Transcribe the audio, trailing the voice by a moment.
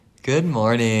Good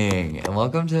morning, and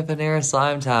welcome to Panera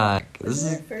Slime Talk. This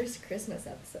is our first Christmas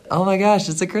episode. Oh my gosh,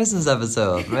 it's a Christmas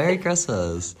episode. Merry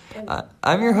Christmas.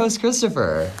 I'm your host,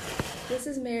 Christopher. This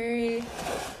is Mary.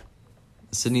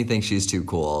 Sydney thinks she's too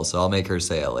cool, so I'll make her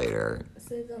say it later.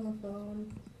 Sid's on the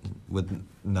phone. With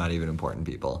not even important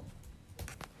people.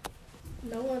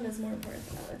 No one is more important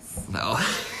than us. No.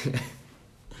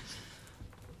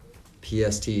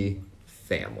 PST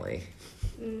family.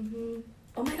 Mm-hmm.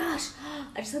 Oh my gosh,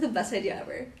 I just had the best idea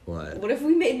ever. What? What if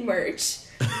we made merch?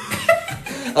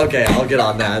 Okay, I'll get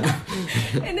on that.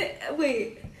 And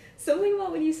wait, something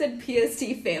about when you said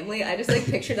PST family, I just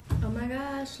pictured. Oh my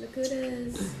gosh, look who it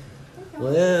is.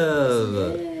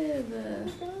 Liv.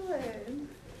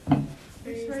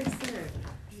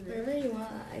 Wherever you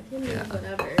want, I can move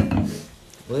whatever.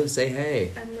 Liv, say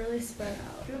hey. I'm really spread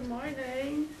out. Good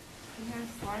morning. You have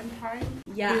slime time?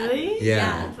 Yeah. Really?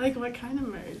 Yeah. Like what kind of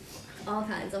merch? All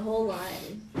kinds, a whole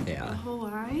line. A Yeah. whole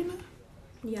line?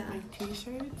 Yeah. Like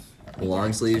t-shirts?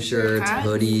 Long sleeve shirts, Hats?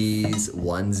 hoodies,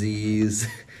 onesies.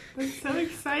 I'm so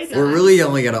excited. We're really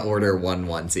only gonna order one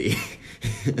onesie.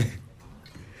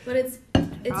 But it's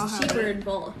I'll have cheaper it. in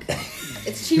bulk.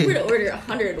 It's cheaper to order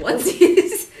 100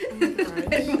 onesies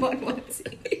God. than one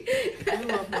onesie. I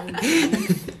love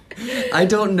onesies. I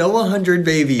don't know 100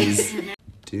 babies.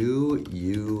 Do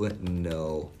you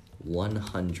know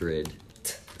 100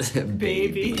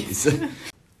 babies?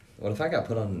 What if I got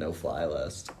put on a no-fly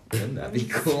list? Wouldn't that be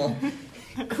cool?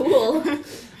 Cool.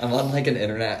 I'm on like an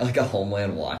internet, like a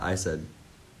Homeland Watch. I said,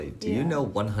 do you Yeah. know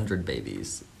 100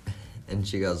 babies? And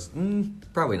she goes,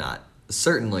 probably not.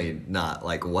 Certainly not,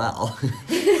 like, well.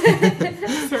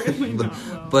 Certainly not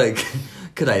well. But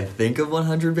could I think of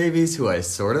 100 babies who I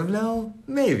sort of know?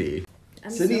 Maybe.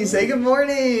 Sydney, say good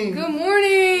morning! Good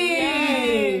morning!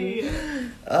 Yay!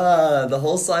 The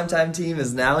whole Slime Time team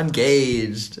is now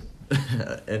engaged.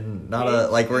 And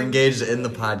not like we're engaged in the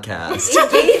podcast.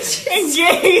 Engaged?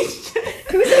 Engaged!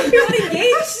 Who's everyone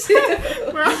engaged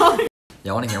to? We're all...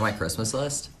 Y'all want to hear my Christmas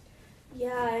list?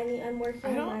 Yeah, I'm working I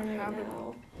on don't mine have right it.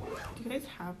 now. Do you guys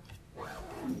have...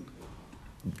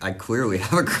 I clearly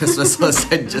have a Christmas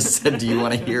list. I just said, do you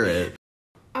want to hear it?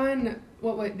 On,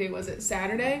 what day was it?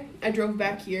 Saturday, I drove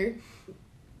back here.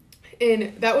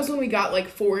 And that was when we got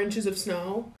 4 inches of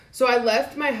snow. So I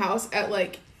left my house at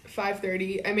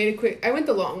 5:30. I went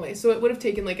the long way, so it would have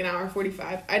taken an hour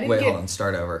 45. I didn't Wait, get, hold on.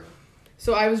 Start over.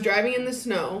 So I was driving in the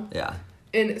snow, Yeah.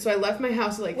 and so I left my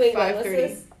house at Wait, when was 5:30.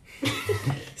 this?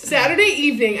 Saturday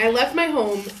evening, I left my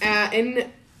home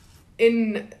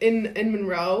in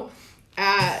Monroe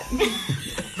at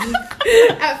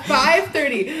at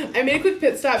 5:30. I made a quick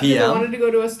pit stop because I PM? wanted to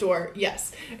go to a store.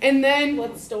 Yes, and then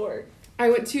What store? I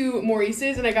went to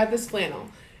Maurice's and I got this flannel,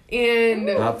 and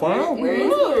Not far. Where is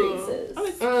Maurice's? Oh,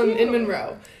 it's in cute.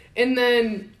 Monroe, and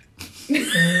then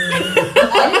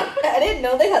I didn't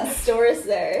know they had stores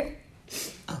there.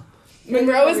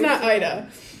 Monroe is not Ida,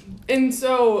 and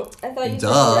so I thought you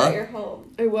Duh. told me at your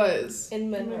home I was. in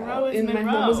Monroe. Monroe is My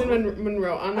home was in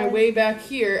Monroe. On my I- way back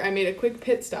here, I made a quick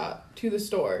pit stop to the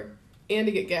store and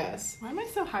to get gas. Why am I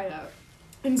so high up?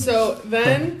 And so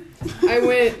then I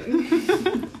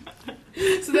went.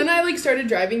 So then I started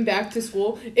driving back to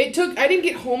school. I didn't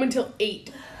get home until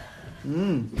 8.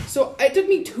 So it took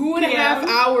me 2.5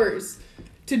 hours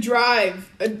to drive,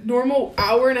 a normal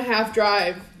hour and a half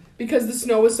drive, because the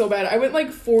snow was so bad. I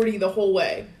went 40 the whole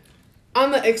way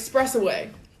on the expressway.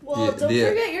 Well, Yeah, don't the-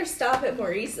 forget your stop at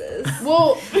Maurice's.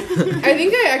 Well, I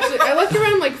think I left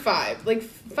around 5,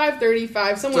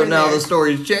 5:35, somewhere So now in there. the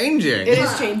story's changing. It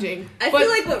is changing. I But- feel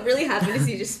like what really happened is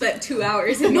you just spent 2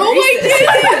 hours in No, I Maurice's.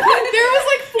 didn't. There was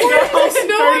 4 inches of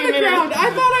snow 30 on the minutes. ground. I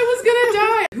thought I was gonna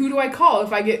die. Who do I call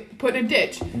if I get put in a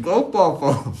ditch? Go,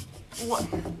 Papa. What?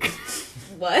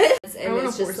 What? I And want a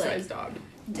it's just horse-sized dog.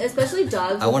 especially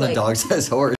dogs. I want a with, dog-sized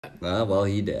horse. Well,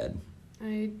 he did.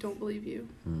 I don't believe you.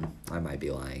 I might be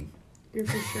lying. You're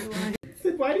for sure lying.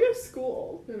 Why do you have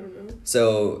school? I don't know.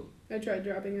 So, I tried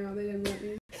dropping out. They didn't let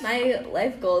me. My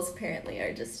life goals apparently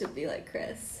are just to be like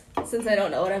Chris. Since I don't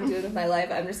know what I'm doing with my life,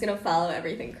 I'm just gonna follow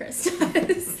everything Chris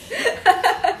does.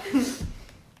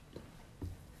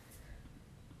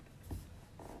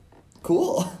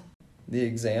 cool. The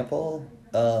example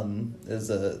is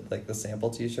the sample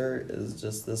t-shirt is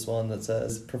just this one that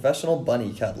says professional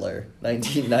bunny cuddler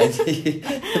 1990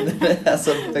 and then it has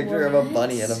a picture of a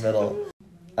bunny in the middle.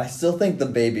 I still think the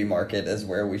baby market is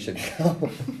where we should go.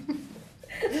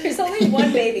 There's only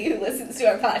one baby who listens to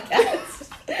our podcast.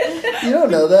 You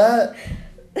don't know that?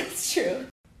 That's true.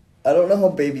 I don't know how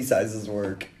baby sizes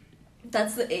work.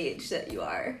 That's the age that you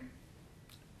are.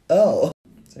 Oh.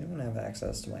 Does anyone have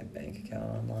access to my bank account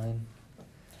online?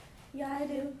 Yeah, I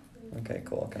do. Okay,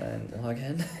 cool. Can I log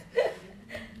in?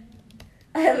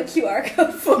 I have a QR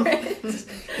code for it.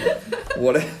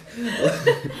 What if,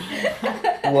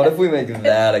 what if we make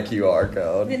that a QR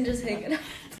code? Then just hang it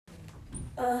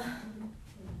up.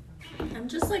 I'm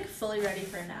just like fully ready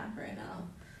for a nap right now.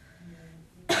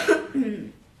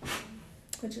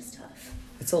 Which is tough.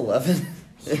 It's 11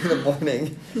 in the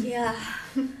morning. Yeah.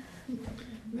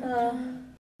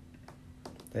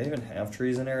 They even have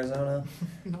trees in Arizona?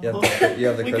 No. You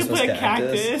have the We Christmas could put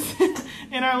cactus? a cactus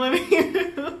in our living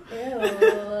room. Ew.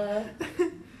 Yeah.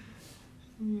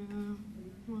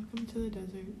 Welcome to the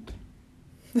desert.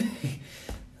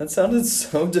 That sounded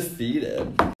so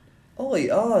defeated.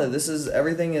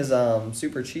 Everything is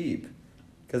super cheap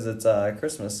because it's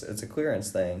Christmas. It's a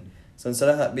clearance thing. So instead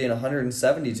of being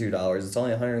 $172, it's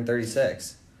only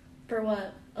 $136. For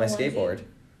what? My onesie? skateboard.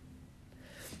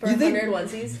 For You think- 100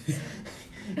 onesies?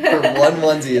 For one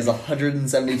onesie is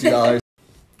 $172.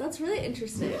 That's really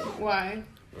interesting. Why?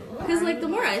 Because, like, the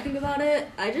more I think about it,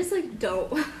 I just, like,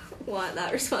 don't want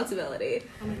that responsibility.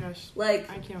 Oh my gosh. Like,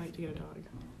 I can't wait to get a dog. I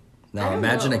Now don't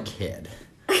imagine know. a kid.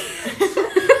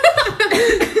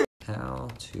 How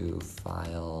to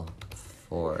file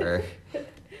for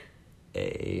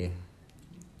a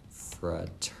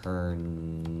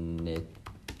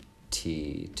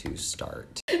fraternity to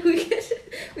start.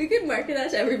 we could market that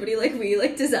to everybody like we,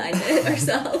 like, designed it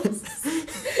ourselves.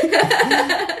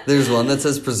 There's one that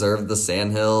says preserve the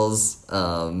sandhills.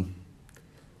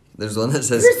 There's one that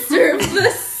says Preserve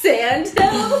the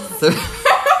sandhills?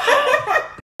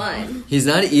 Fine. he's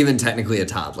not even technically a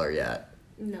toddler yet.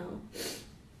 No.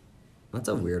 That's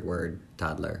a weird word,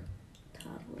 toddler.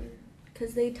 Toddler.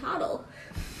 Because they toddle.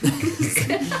 Is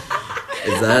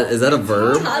that a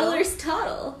verb? Toddlers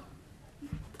toddle.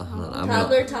 Hold on,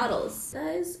 Toddler toddles.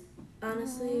 That is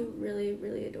honestly really,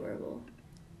 really adorable.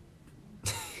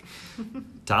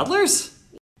 Toddlers?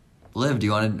 Liv, do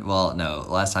you want to? Well, no.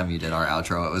 Last time you did our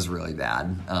outro, it was really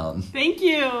bad. Thank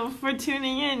you for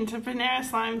tuning in to Panera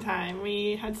Slime Time.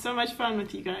 We had so much fun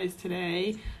with you guys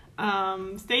today.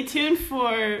 Stay tuned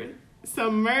for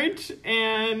some merch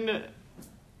and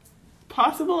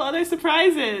possible other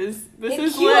surprises. This And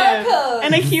is QR Liv. codes.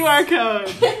 And a QR code.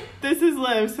 This is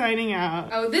Liv signing out.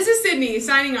 Oh, this is Sydney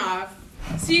signing off.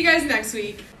 See you guys next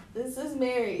week. This is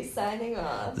Mary signing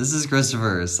off. This is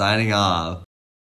Christopher signing off.